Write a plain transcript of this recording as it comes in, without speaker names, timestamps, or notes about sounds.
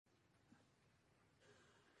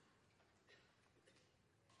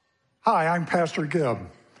Hi, I'm Pastor Gib,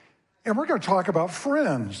 and we're going to talk about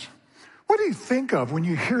friends. What do you think of when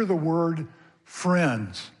you hear the word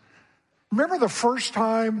friends? Remember the first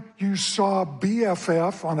time you saw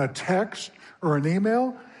BFF on a text or an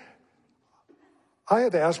email? I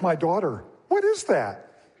had to ask my daughter, what is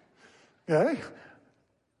that? Okay?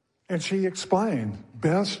 And she explained,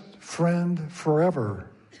 best friend forever.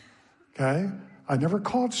 Okay? I never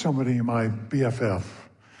called somebody my BFF.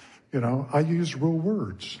 I use real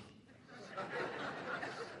words.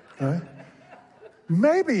 Okay?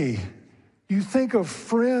 Maybe you think of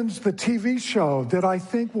Friends, the TV show that I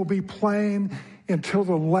think will be playing until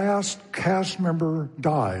the last cast member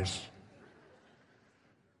dies.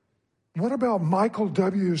 What about Michael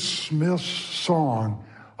W. Smith's song,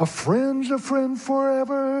 a friend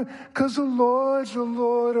forever, 'cause the Lord's the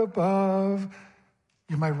Lord above?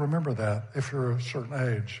 You may remember that if you're a certain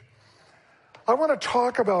age. I want to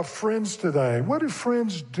talk about friends today. What do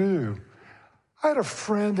friends do? I had a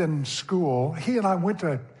friend in school. He and I went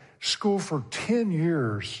to school for 10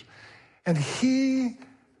 years. And he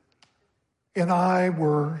and I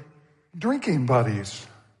were drinking buddies.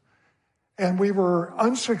 And we were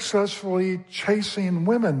unsuccessfully chasing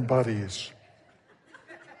women buddies.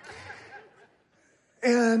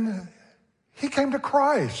 And he came to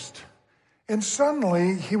Christ. And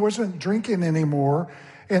suddenly he wasn't drinking anymore.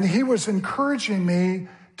 And he was encouraging me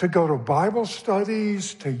to go to Bible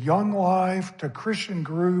studies, to Young Life, to Christian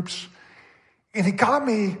groups. And he got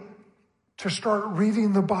me to start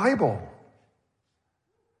reading the Bible.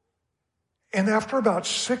 And after about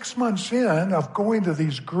 6 months in of going to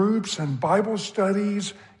these groups and Bible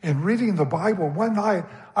studies and reading the Bible, one night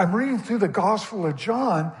I'm reading through the Gospel of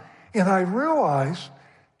John, and I realized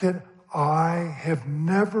that I have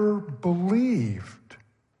never believed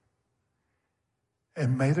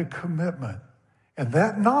and made a commitment. And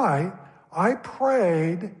that night, I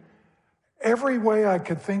prayed every way I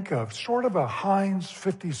could think of, sort of a Heinz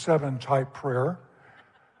 57 type prayer,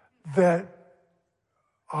 that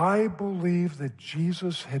I believed that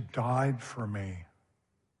Jesus had died for me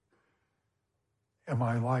and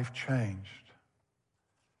my life changed.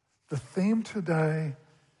 The theme today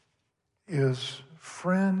is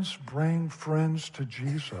friends bring friends to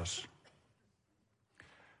Jesus.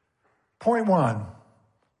 Point one.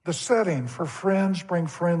 The setting for friends bring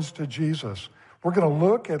friends to Jesus. We're going to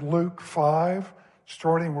look at Luke 5,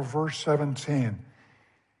 starting with verse 17.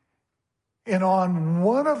 And on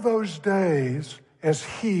one of those days, as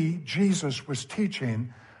Jesus, was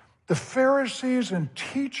teaching, the Pharisees and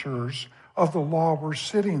teachers of the law were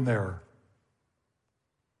sitting there,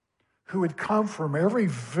 who had come from every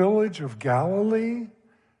village of Galilee,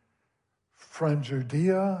 from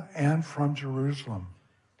Judea, and from Jerusalem.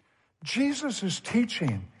 Jesus is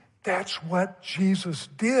teaching. That's what Jesus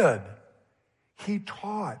did. He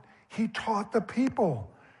taught. He taught the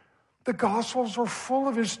people. The Gospels are full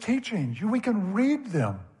of his teaching. We can read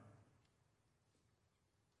them.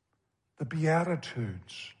 The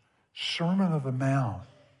Beatitudes, Sermon of the Mount,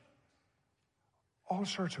 all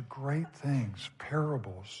sorts of great things,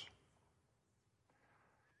 parables.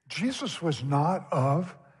 Jesus was not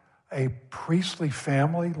of a priestly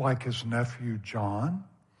family like his nephew John.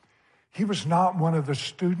 He was not one of the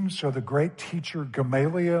students of the great teacher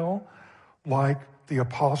Gamaliel like the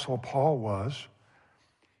Apostle Paul was.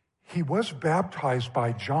 He was baptized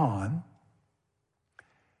by John.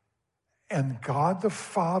 And God the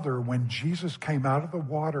Father, when Jesus came out of the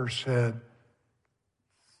water, said,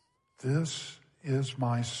 "This is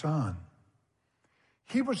my son."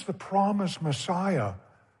 He was the promised Messiah,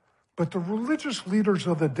 but the religious leaders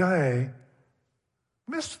of the day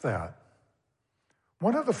missed that.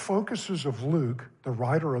 One of the focuses of Luke, the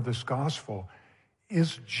writer of this gospel,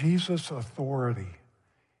 is Jesus' authority.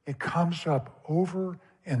 It comes up over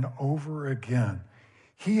and over again.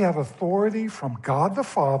 He had authority from God the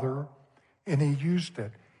Father, and he used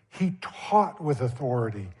it. He taught with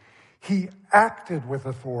authority. He acted with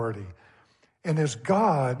authority. And as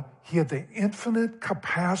God, he had the infinite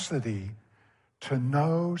capacity to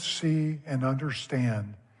know, see, and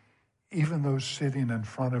understand even those sitting in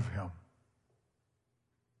front of him.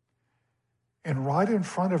 And right in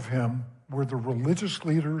front of him were the religious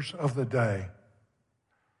leaders of the day.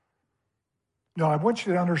 Now, I want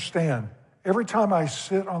you to understand, every time I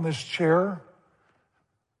sit on this chair,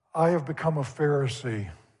 I have become a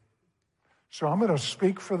Pharisee. So I'm going to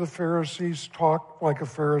speak for the Pharisees, talk like a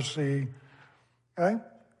Pharisee, okay?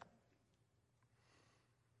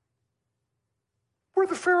 We're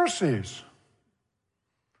the Pharisees.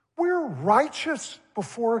 We're righteous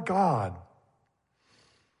before God.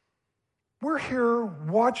 We're here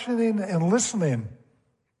watching and listening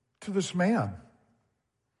to this man.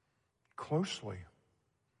 closely.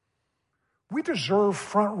 We deserve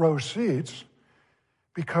front row seats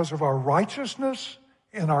because of our righteousness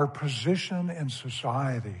and our position in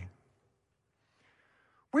society.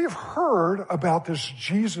 We have heard about this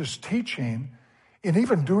Jesus teaching and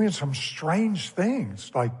even doing some strange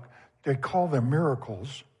things, like they call them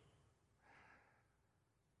miracles.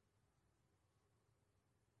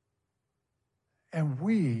 And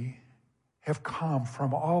we have come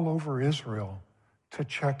from all over Israel to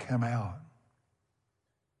check him out.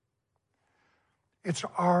 It's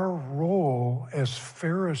our role as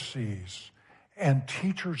Pharisees and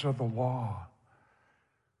teachers of the law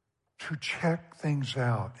to check things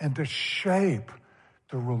out and to shape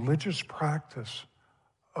the religious practice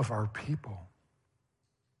of our people,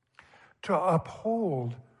 to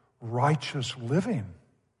uphold righteous living.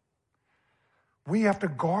 We have to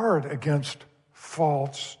guard against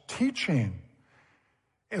false teaching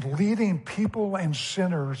and leading people and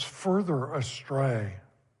sinners further astray.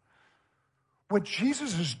 What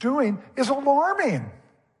Jesus is doing is alarming.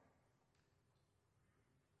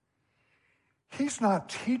 He's not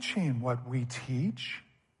teaching what we teach,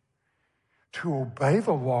 to obey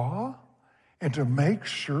the law and to make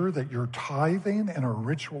sure that you're tithing and are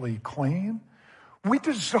ritually clean. We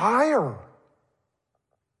desire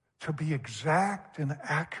to be exact and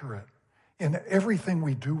accurate in everything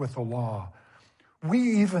we do with the law.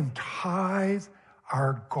 We even tithe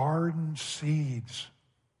our garden seeds.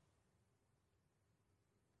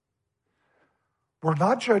 We're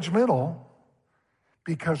not judgmental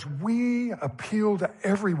because we appeal to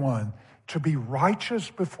everyone to be righteous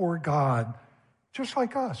before God, just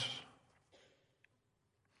like us.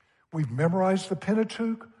 We've memorized the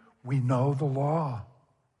Pentateuch. We know the law.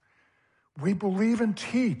 We believe and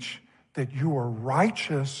teach that you are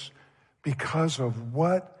righteous because of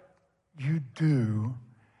what you do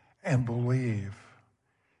and believe.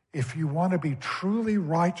 If you want to be truly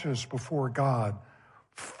righteous before God,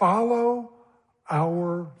 follow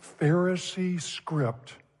our Pharisee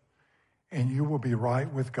script, and you will be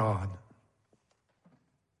right with God.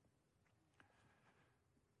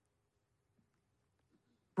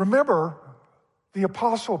 Remember, the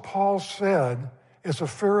Apostle Paul said, as a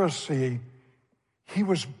Pharisee, he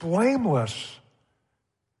was blameless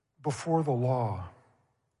before the law.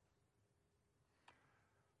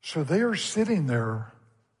 So they are sitting there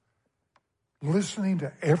listening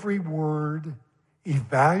to every word,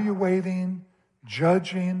 evaluating,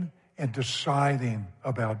 judging, and deciding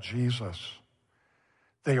about Jesus.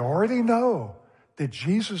 They already know that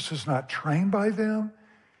Jesus is not trained by them.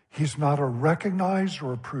 He's not a recognized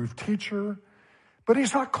or approved teacher, but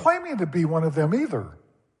he's not claiming to be one of them either.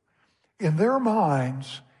 In their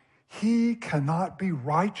minds, he cannot be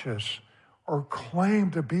righteous or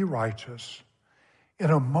claim to be righteous. In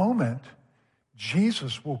a moment,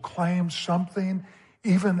 Jesus will claim something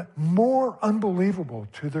even more unbelievable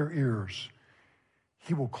to their ears.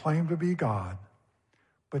 He will claim to be God,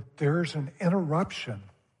 but there's an interruption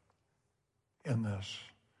in this.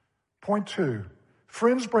 Point 2,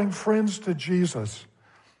 friends bring friends to Jesus.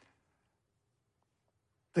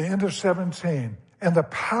 The end of 17. And the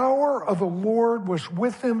power of the Lord was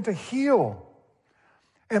with him to heal.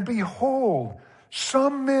 And behold,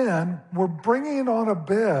 some men were bringing on a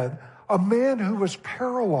bed a man who was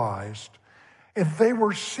paralyzed, and they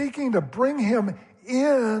were seeking to bring him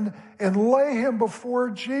in and lay him before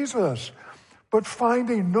Jesus. But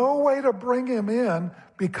finding no way to bring him in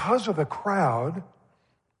because of the crowd,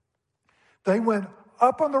 they went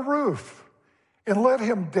up on the roof and let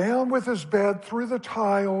him down with his bed through the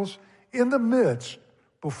tiles in the midst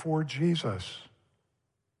before Jesus.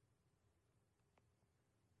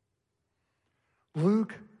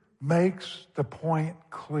 Luke makes the point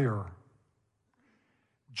clear.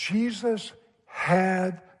 Jesus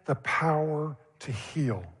had the power to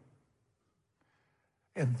heal.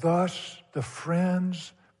 And thus the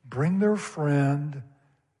friends bring their friend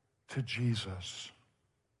to Jesus.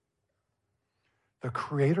 The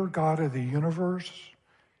creator God of the universe,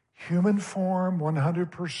 human form,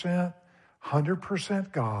 100%,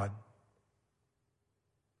 100% God,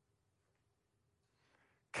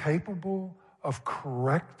 capable of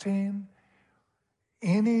correcting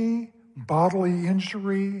any bodily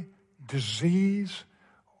injury, disease,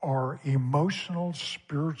 or emotional,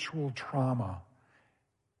 spiritual trauma,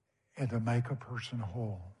 and to make a person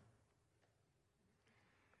whole.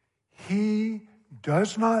 He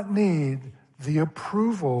does not need the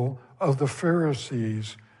approval of the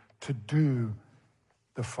Pharisees to do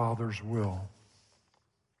the Father's will.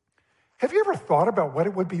 Have you ever thought about what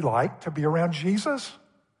it would be like to be around Jesus?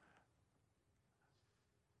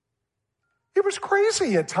 It was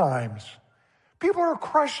crazy at times. People are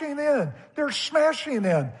crushing in. They're smashing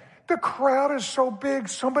in. The crowd is so big,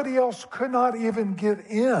 somebody else could not even get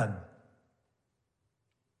in.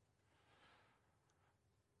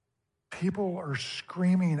 People are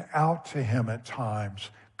screaming out to him at times.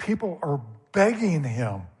 People are begging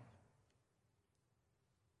him.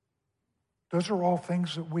 Those are all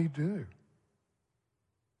things that we do.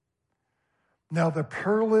 Now, the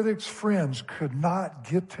paralytic's friends could not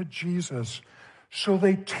get to Jesus, so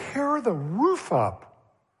they tear the roof up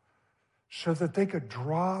so that they could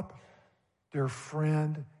drop their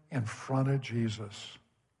friend in front of Jesus.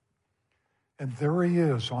 And there he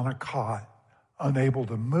is on a cot, unable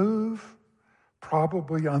to move,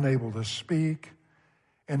 probably unable to speak,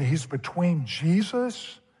 and he's between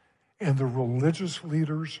Jesus and the religious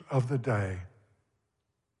leaders of the day.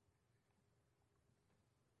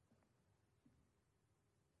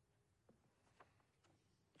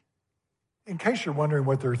 In case you're wondering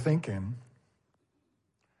what they're thinking,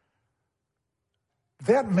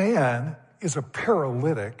 that man is a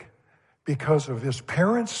paralytic because of his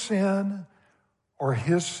parents' sin or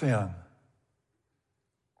his sin.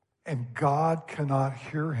 And God cannot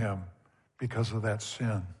hear him because of that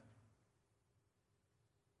sin.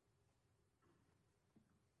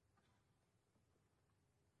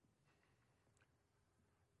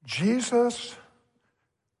 Jesus,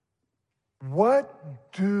 what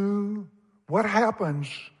happens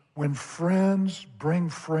when friends bring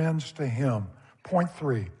friends to him? Point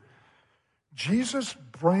 3.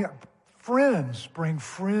 Friends bring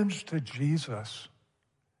friends to Jesus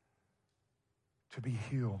to be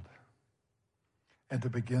healed and to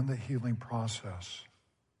begin the healing process.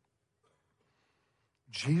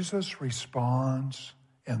 Jesus responds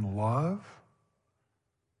in love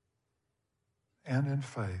and in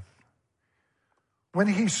faith. When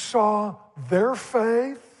he saw their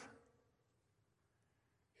faith,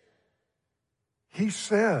 he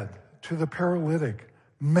said to the paralytic,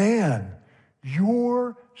 "Man,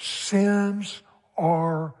 your sins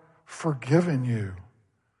are forgiven you."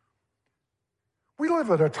 We live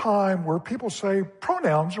at a time where people say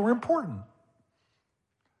pronouns are important.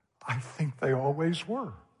 I think they always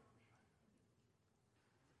were.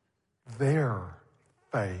 Their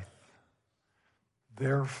faith.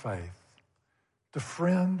 Their faith. The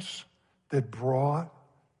friends that brought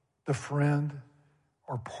the friend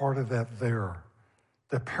are part of that there.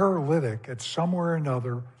 The paralytic at somewhere or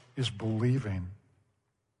another is believing.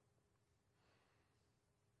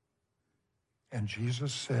 And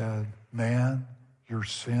Jesus said, "Man, your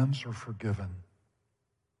sins are forgiven."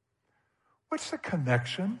 What's the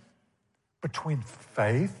connection between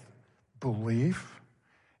faith, belief,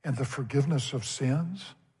 and the forgiveness of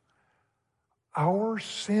sins? Our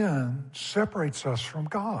sin separates us from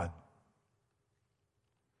God.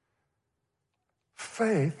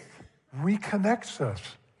 Faith reconnects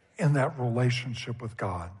us in that relationship with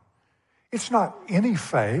God. It's not any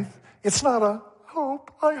faith. It's not a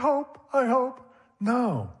hope, I hope.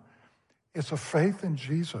 No, it's a faith in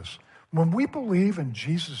Jesus. When we believe in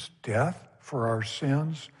Jesus' death for our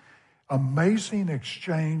sins, amazing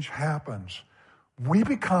exchange happens. We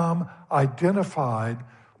become identified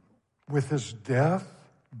with his death,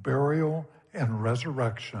 burial, and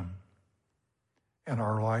resurrection, and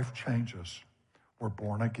our life changes. We're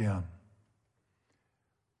born again.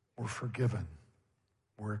 We're forgiven.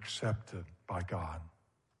 We're accepted by God.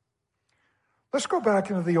 Let's go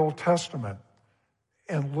back into the Old Testament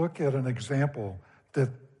and look at an example that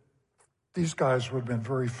these guys would have been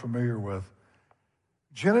very familiar with.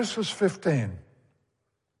 Genesis 15.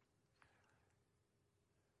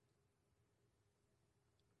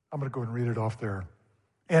 I'm going to go and read it off there.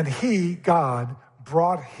 And he, God,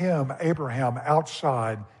 brought him, Abraham,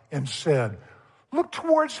 outside and said, "Look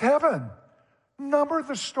towards heaven. Number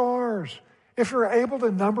the stars, if you're able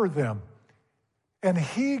to number them." And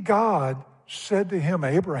he, God, said to him,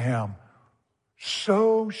 Abraham,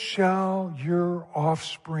 "So shall your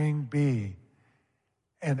offspring be."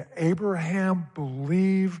 And Abraham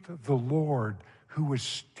believed the Lord who was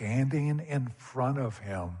standing in front of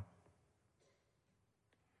him.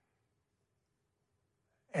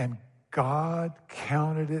 And God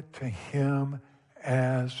counted it to him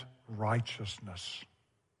as righteousness.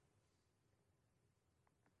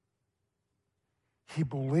 He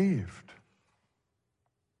believed.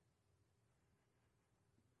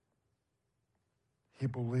 He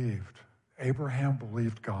believed. Abraham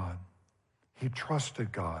believed God. He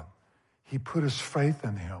trusted God. He put his faith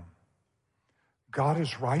in him. God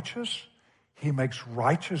is righteous. He makes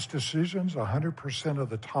righteous decisions 100% of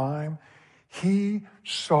the time. He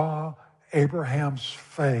saw Abraham's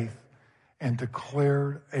faith and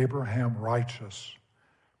declared Abraham righteous.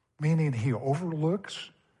 meaning he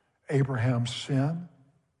overlooks Abraham's sin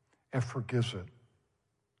and forgives it.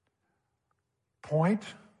 Point,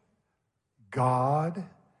 God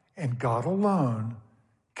and God alone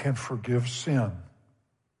can forgive sin.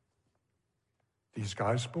 These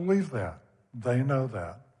guys believe that. They know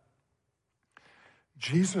that.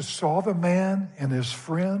 Jesus saw the man and his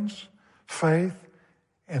friends' faith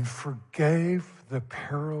and forgave the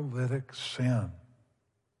paralytic sin.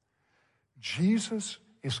 Jesus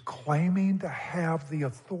is claiming to have the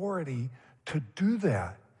authority to do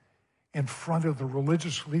that in front of the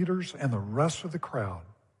religious leaders and the rest of the crowd.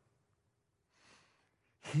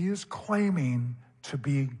 He is claiming to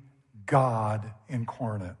be God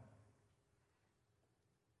incarnate.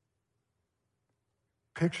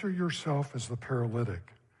 Picture yourself as the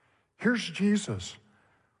paralytic. Here's Jesus,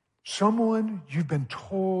 someone you've been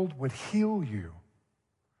told would heal you,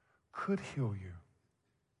 could heal you.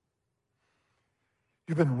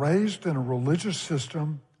 You've been raised in a religious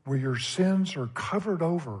system where your sins are covered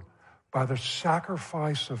over by the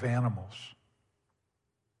sacrifice of animals.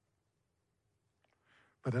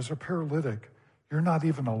 But as a paralytic, you're not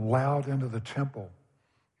even allowed into the temple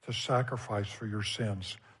to sacrifice for your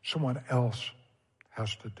sins. Someone else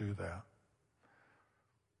has to do that.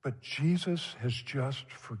 But Jesus has just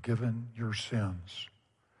forgiven your sins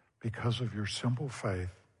because of your simple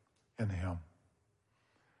faith in him.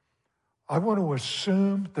 I want to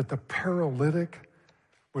assume that the paralytic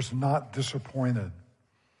was not disappointed.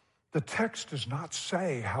 The text does not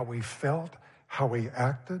say how he felt, how he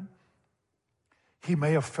acted. He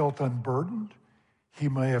may have felt unburdened. He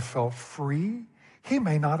may have felt free. He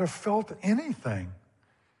may not have felt anything.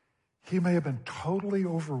 He may have been totally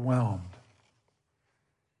overwhelmed.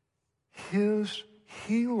 His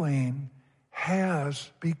healing has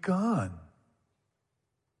begun.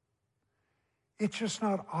 It's just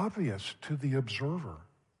not obvious to the observer.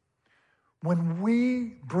 When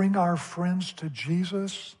we bring our friends to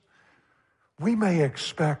Jesus, we may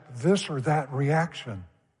expect this or that reaction.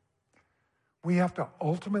 We have to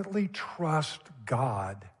ultimately trust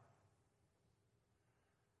God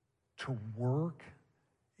to work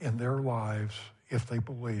in their lives if they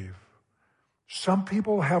believe. Some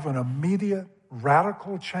people have an immediate,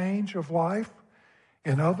 radical change of life,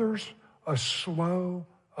 and others a slow,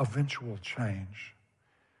 eventual change.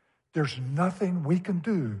 There's nothing we can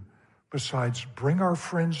do besides bring our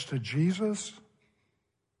friends to Jesus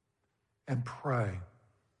and pray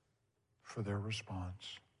for their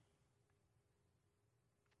response.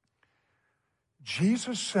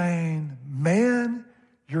 Jesus saying, man,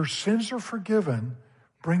 your sins are forgiven,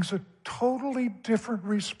 brings a totally different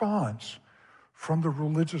response from the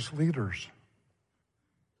religious leaders.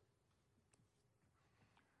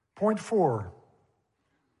 Point 4.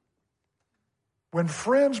 When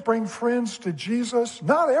friends bring friends to Jesus,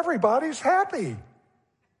 not everybody's happy.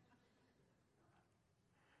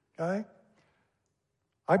 Okay?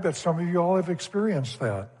 I bet some of you all have experienced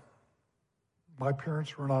that. My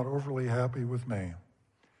parents were not overly happy with me.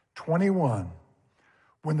 21.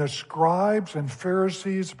 When the scribes and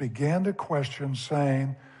Pharisees began to question,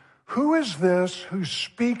 saying, who is this who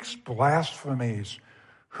speaks blasphemies?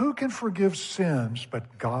 Who can forgive sins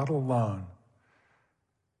but God alone?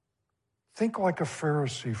 Think like a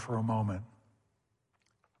Pharisee for a moment.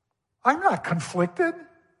 I'm not conflicted.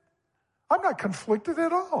 I'm not conflicted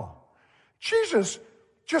at all. Jesus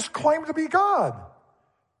just claimed to be God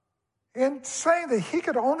and saying that he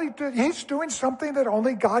could only do, he's doing something that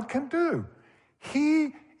only God can do.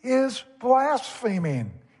 He is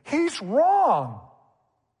blaspheming. He's wrong.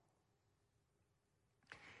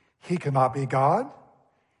 He cannot be God.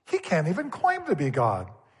 He can't even claim to be God.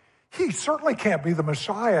 He certainly can't be the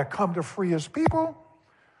Messiah come to free his people.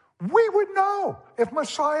 We would know if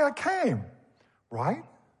Messiah came, right?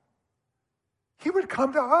 He would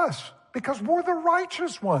come to us because we're the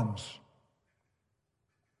righteous ones.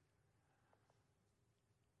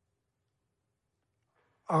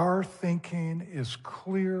 Our thinking is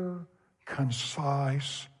clear,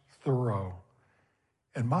 concise, thorough.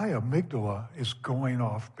 And my amygdala is going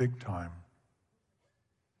off big time.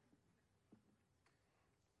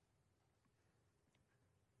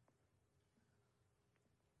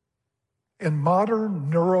 In modern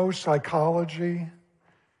neuropsychology,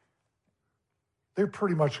 they're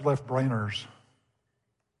pretty much left-brainers.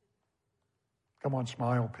 Come on,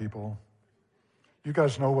 smile, people. You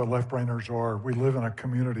guys know what left-brainers are. We live in a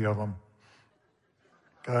community of them.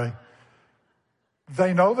 Okay?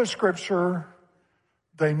 They know the scripture.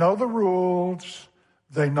 They know the rules.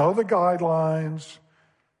 They know the guidelines.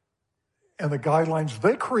 And the guidelines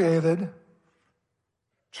they created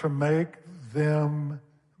to make them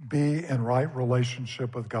be in right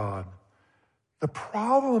relationship with God. The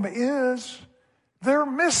problem is they're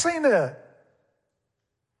missing it.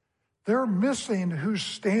 They're missing who's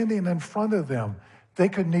standing in front of them. They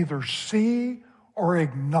could neither see or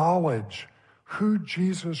acknowledge who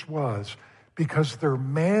Jesus was because their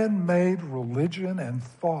man-made religion and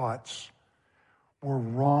thoughts were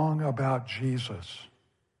wrong about Jesus.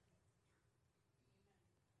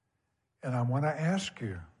 And I want to ask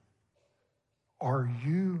you, are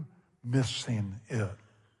you missing it?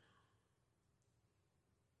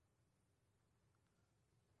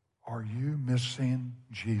 Are you missing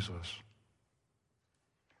Jesus?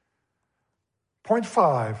 Point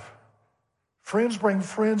 5, friends bring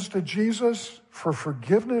friends to Jesus for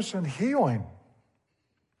forgiveness and healing.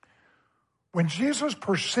 When Jesus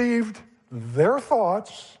perceived their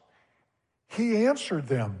thoughts, he answered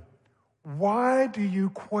them, "Why do you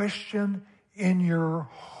question in your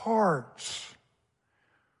hearts?"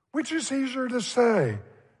 Which is easier to say,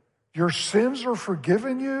 "Your sins are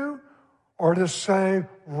forgiven you," or to say,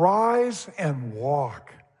 "Rise and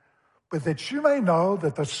walk, but that you may know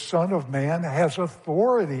that the Son of Man has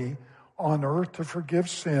authority on earth to forgive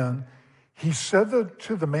sin." He said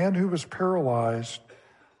to the man who was paralyzed,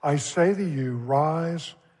 "I say to you,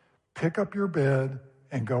 rise, pick up your bed,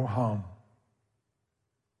 and go home."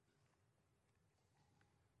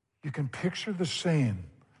 You can picture the scene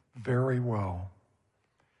very well.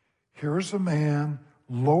 Here's a man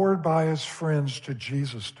lowered by his friends to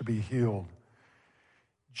Jesus to be healed.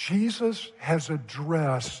 Jesus has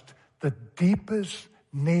addressed the deepest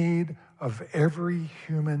need of every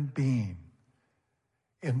human being,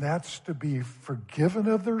 and that's to be forgiven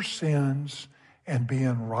of their sins and be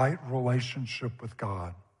in right relationship with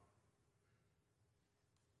God.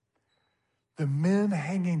 The men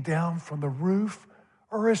hanging down from the roof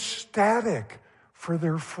are ecstatic for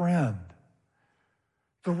their friend.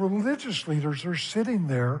 The religious leaders are sitting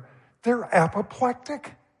there, they're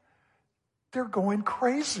apoplectic. They're going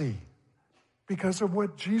crazy because of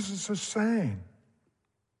what Jesus is saying.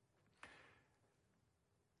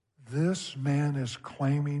 This man is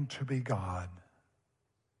claiming to be God.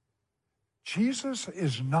 Jesus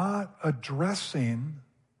is not addressing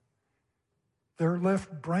their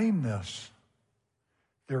left-brainness.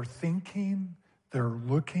 They're thinking, they're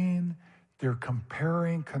looking, they're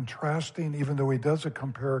comparing, contrasting, even though he does a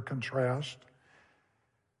compare contrast,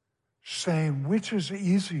 saying, which is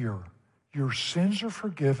easier, your sins are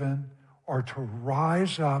forgiven, or to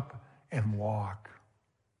rise up and walk?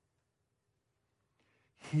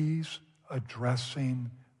 He's addressing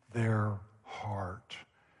their heart,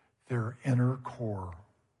 their inner core.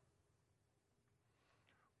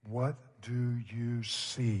 What do you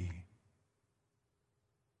see?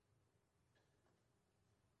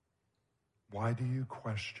 Why do you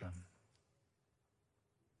question?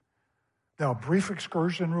 Now, brief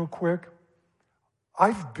excursion real quick.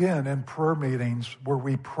 I've been in prayer meetings where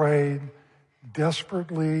we prayed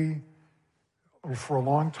desperately for a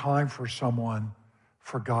long time for someone,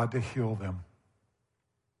 for God to heal them.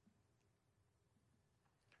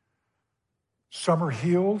 Some are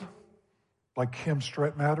healed, like Kim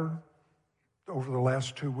Stretmatter, over the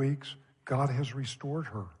last 2 weeks. God has restored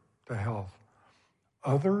her to health.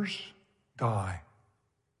 Others die.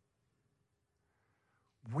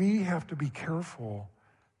 We have to be careful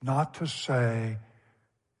not to say,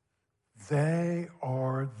 they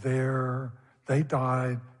are there, they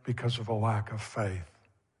died because of a lack of faith.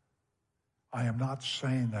 I am not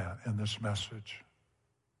saying that in this message.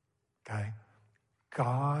 Okay?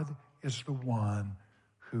 God is the one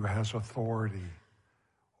who has authority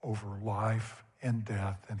over life and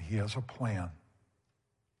death, and he has a plan.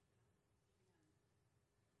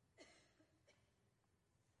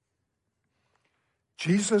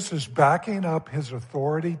 Jesus is backing up his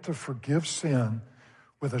authority to forgive sin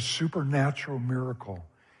with a supernatural miracle.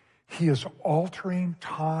 He is altering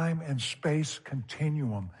time and space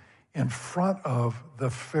continuum in front of the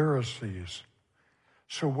Pharisees.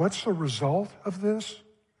 So what's the result of this?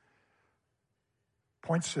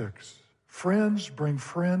 Point 6, friends bring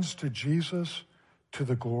friends to Jesus to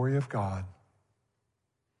the glory of God.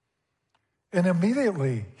 And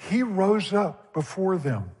immediately he rose up before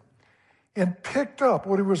them and picked up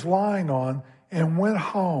what he was lying on and went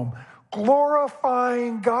home,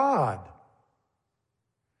 glorifying God.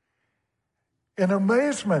 And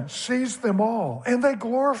amazement seized them all, and they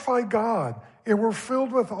glorified God and were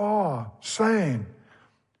filled with awe, saying,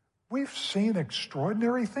 we've seen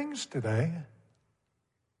extraordinary things today.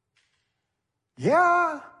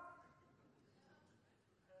 Yeah.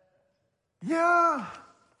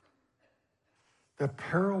 The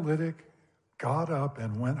paralytic got up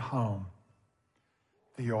and went home,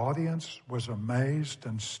 The audience was amazed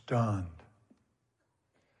and stunned.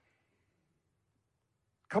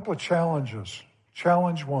 A couple of challenges.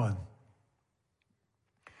 Challenge 1.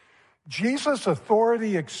 Jesus'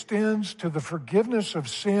 authority extends to the forgiveness of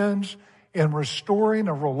sins and restoring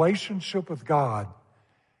a relationship with God.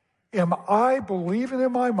 Am I believing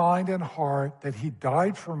in my mind and heart that he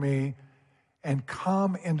died for me and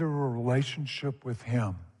come into a relationship with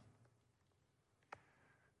him?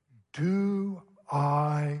 Do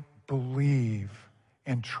I believe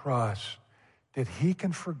and trust that he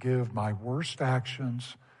can forgive my worst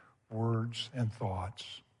actions, words, and thoughts?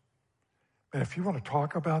 And if you want to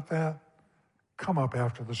talk about that, come up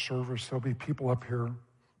after the service. There'll be people up here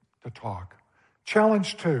to talk.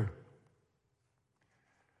 Challenge 2.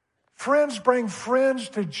 Friends bring friends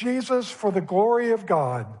to Jesus for the glory of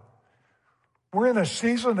God. We're in a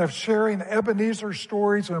season of sharing Ebenezer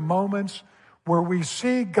stories and moments where we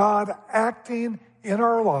see God acting in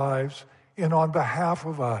our lives and on behalf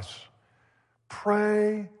of us.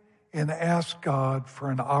 Pray and ask God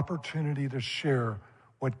for an opportunity to share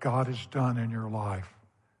what God has done in your life.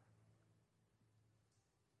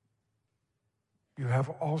 You have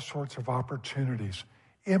all sorts of opportunities.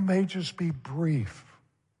 It may just be brief.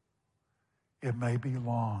 It may be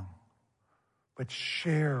long. But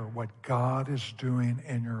share what God is doing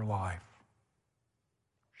in your life.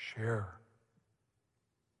 Share.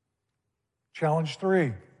 Challenge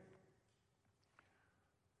 3.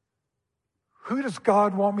 Who does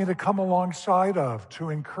God want me to come alongside of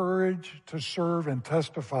to encourage, to serve, and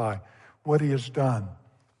testify what he has done?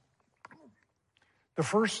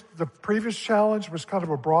 The previous challenge was kind of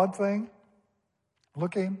a broad thing.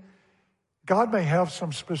 Looking, God may have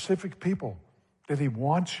some specific people that he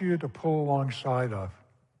wants you to pull alongside of.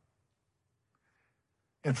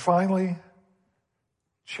 And finally,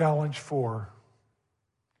 challenge 4.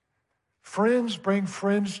 Friends bring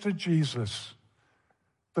friends to Jesus.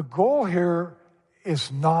 The goal here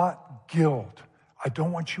is not guilt. I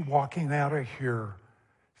don't want you walking out of here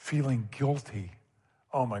feeling guilty.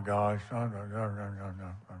 Oh my gosh.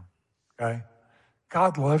 Okay?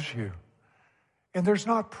 God loves you. And there's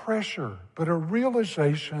not pressure, but a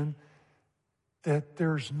realization that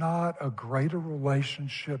there's not a greater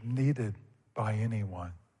relationship needed by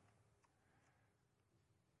anyone.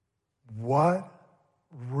 What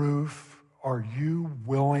roof are you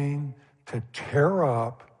willing to tear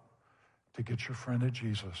up to get your friend to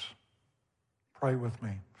Jesus? Pray with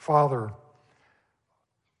me. Father,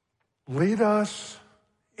 lead us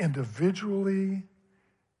individually,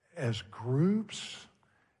 as groups,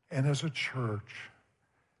 and as a church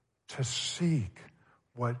to seek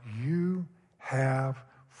what you have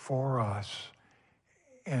for us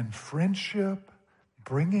in friendship,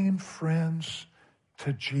 bringing friends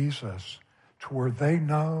to Jesus to where they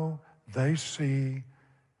know, they see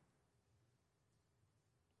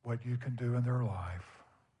what you can do in their life.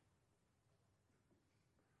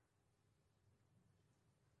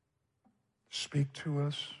 Speak to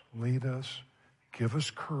us, lead us, give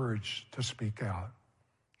us courage to speak out.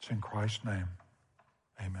 It's in Christ's name.